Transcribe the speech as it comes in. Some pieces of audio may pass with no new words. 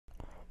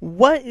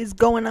What is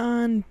going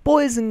on,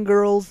 boys and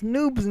girls,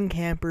 noobs and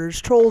campers,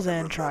 trolls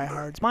and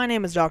tryhards? My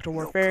name is Dr.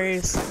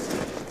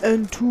 Warfarious,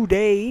 and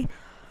today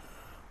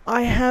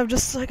I have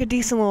just like a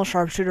decent little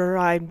sharpshooter.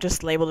 I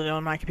just labeled it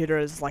on my computer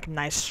as like a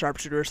nice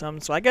sharpshooter or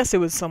something, so I guess it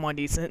was somewhat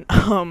decent.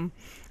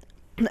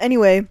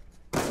 Anyway,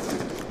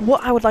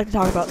 what I would like to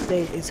talk about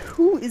today is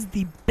who is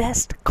the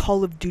best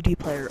Call of Duty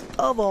player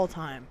of all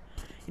time.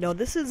 You know,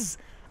 this is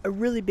a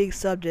really big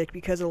subject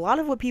because a lot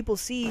of what people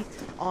see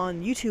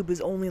on YouTube is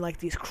only like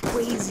these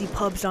crazy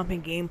pub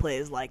stomping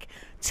gameplays, like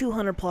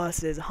 200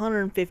 pluses,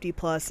 150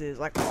 pluses,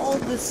 like all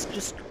this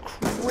just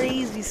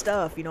crazy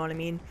stuff, you know what I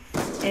mean?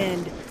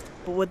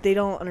 But what they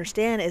don't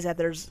understand is that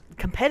there's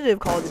competitive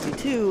Call of Duty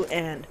too,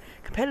 and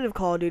competitive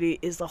Call of Duty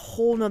is a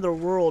whole nother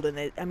world, and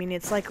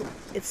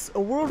it's a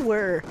world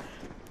where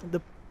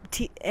the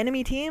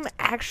enemy team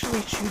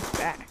actually shoots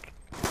back,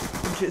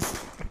 which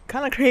is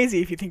kind of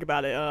crazy if you think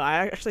about it.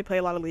 I actually play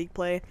a lot of League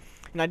play,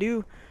 and I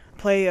do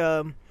play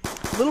a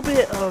little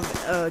bit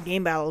of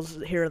game battles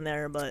here and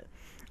there. But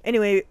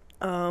anyway,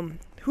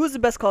 who is the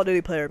best Call of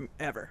Duty player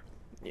ever?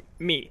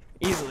 Me,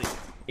 easily.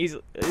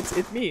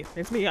 It's me.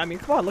 It's me. I mean,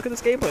 come on, look at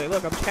this gameplay.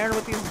 Look, I'm tearing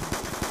with these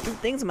two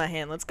things in my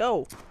hand. Let's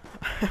go.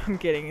 I'm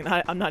kidding.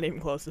 I'm not even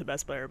close to the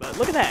best player, but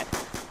look at that.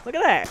 Look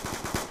at that.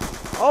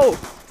 Oh,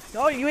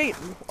 no, you ain't.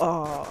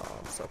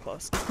 Oh, so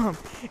close.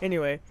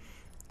 Anyway.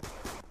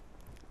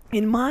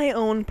 In my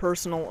own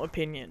personal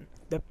opinion,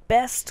 the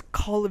best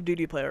Call of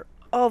Duty player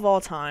of all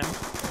time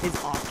is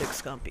Optic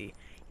Scumpy.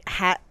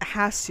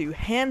 Has to,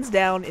 hands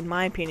down, in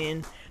my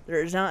opinion,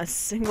 there is not a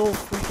single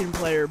freaking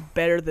player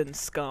better than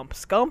Scump.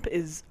 Scump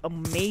is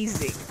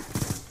amazing.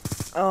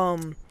 I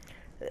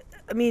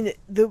mean,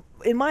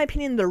 in my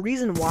opinion, the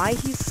reason why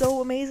he's so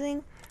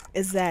amazing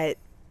is that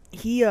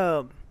he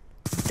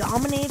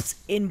dominates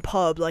in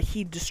pubs, like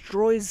he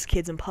destroys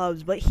kids in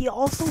pubs, but he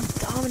also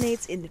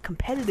dominates in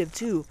competitive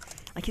too.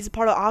 Like, he's a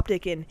part of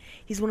Optic, and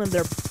he's one of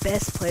their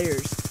best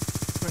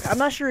players. Like, I'm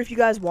not sure if you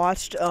guys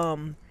watched the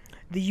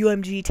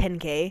UMG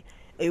 10K.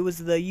 It was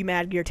the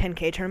UMAD Gear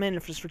 10K tournament,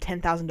 it was for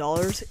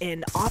 $10,000,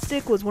 and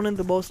Optic was one of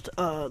the most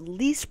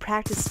least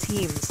practiced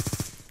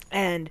teams,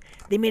 and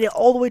they made it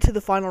all the way to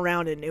the final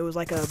round, and it was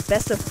like a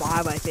best of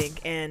 5, I think,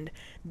 and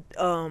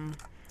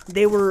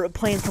they were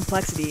playing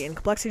Complexity, and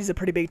Complexity is a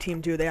pretty big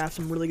team too. They have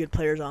some really good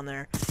players on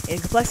there. And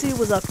Complexity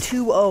was up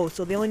 2-0,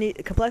 so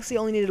Complexity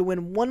only needed to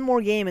win one more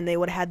game, and they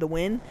would have had the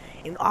win.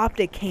 And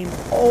Optic came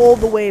all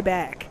the way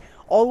back,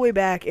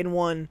 and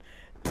won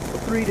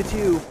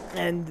 3-2,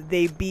 and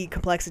they beat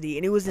Complexity,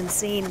 and it was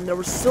insane. And there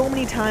were so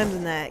many times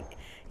in that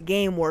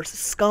game where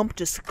Scump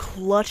just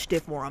clutched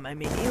it for him. I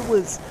mean, it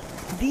was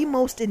the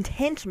most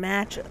intense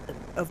match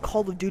of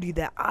Call of Duty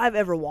that I've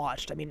ever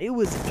watched. I mean, it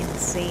was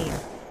insane.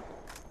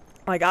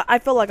 Like, I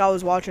felt like I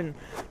was watching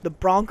the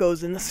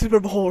Broncos in the Super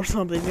Bowl or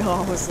something, you know.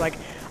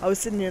 I was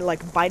sitting there,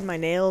 like, biting my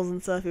nails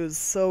and stuff. It was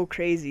so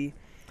crazy.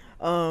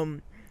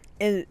 And,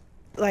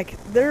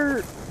 like,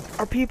 there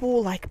are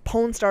people like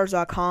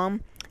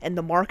PwnStars.com and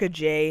the Marka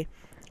J,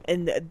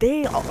 and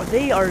they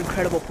are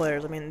incredible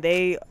players. I mean,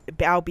 they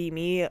outbeat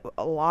me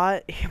a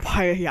lot,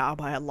 by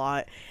a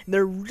lot. And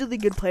they're really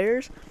good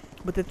players,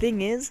 but the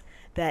thing is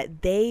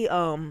that they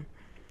only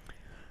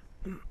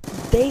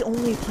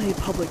play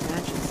public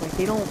matches. Like,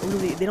 they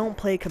don't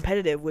play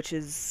competitive, which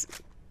is,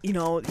 you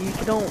know,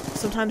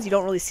 sometimes you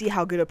don't really see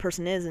how good a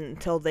person is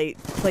until they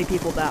play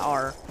people that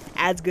are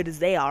as good as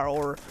they are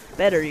or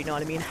better, you know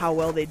what I mean, how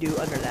well they do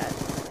under that.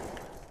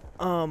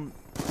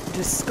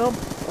 Just Scump,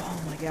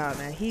 oh my god,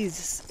 man,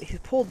 he's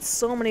pulled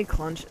so many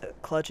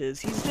clutches.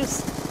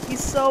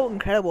 He's so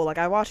incredible. Like,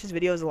 I watch his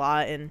videos a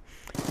lot, and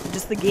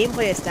just the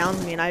gameplay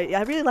astounds me, and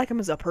I really like him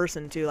as a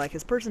person too. Like,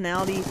 his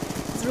personality,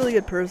 he's a really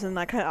good person.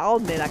 I'll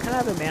admit, I kind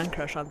of have a man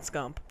crush on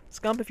Scump.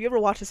 Scump, if you ever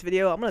watch this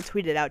video, I'm gonna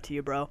tweet it out to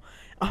you, bro.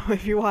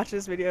 If you watch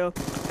this video,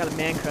 I got a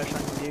man crush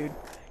on you,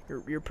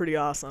 dude. You're pretty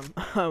awesome.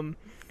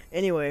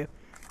 Anyway,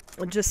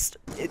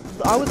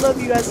 I would love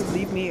you guys to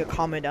leave me a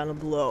comment down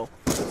below.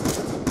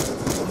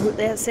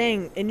 They're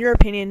saying, in your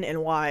opinion,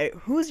 and why.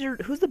 Who's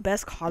the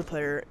best COD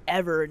player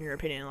ever, in your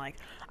opinion? Like,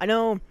 I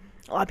know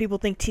a lot of people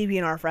think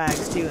TBNR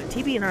Frags too, and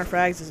TBNR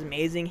Frags is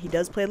amazing. He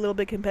does play a little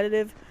bit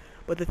competitive,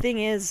 but the thing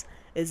is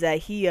that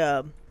he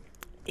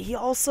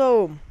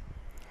also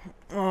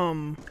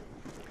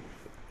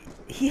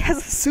he has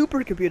a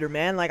supercomputer,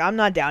 man. Like, I'm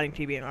not doubting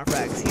TBNR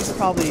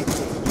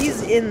Frags.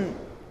 He's in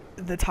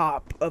the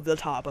top of the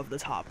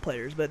top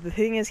players, but the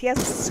thing is, he has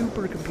a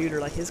supercomputer.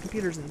 Like, his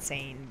computer's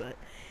insane. But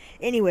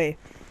anyway,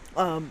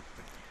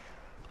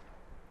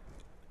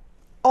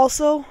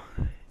 also,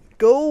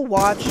 go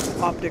watch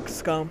Optic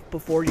Scump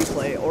before you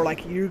play, or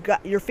like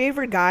your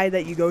favorite guy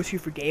that you go to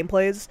for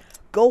gameplays.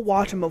 Go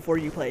watch him before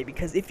you play,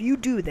 because if you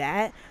do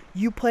that,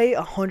 you play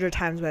 100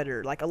 times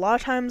better. Like, a lot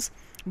of times,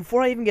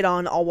 before I even get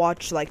on, I'll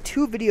watch like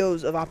 2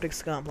 videos of Optic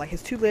Scump, like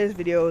his 2 latest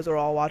videos, or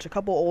I'll watch a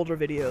couple older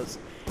videos.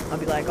 I'll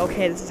be like,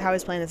 okay, this is how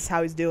he's playing, this is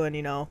how he's doing,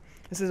 you know.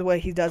 This is what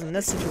he does in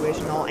this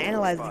situation. I'll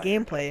analyze the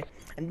gameplay,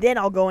 and then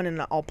I'll go in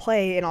and I'll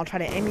play, and I'll try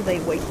to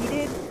emulate what he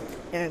did,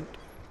 and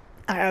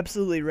I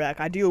absolutely wreck.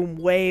 I do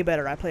way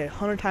better. I play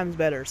 100 times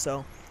better.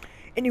 So,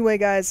 anyway,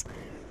 guys,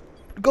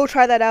 go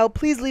try that out.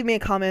 Please leave me a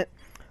comment.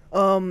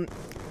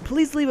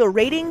 Please leave a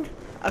rating,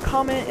 a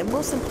comment, and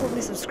most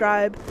importantly,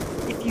 subscribe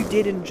if you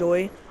did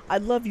enjoy. I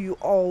love you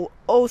all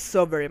oh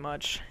so very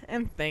much,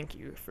 and thank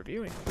you for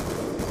viewing.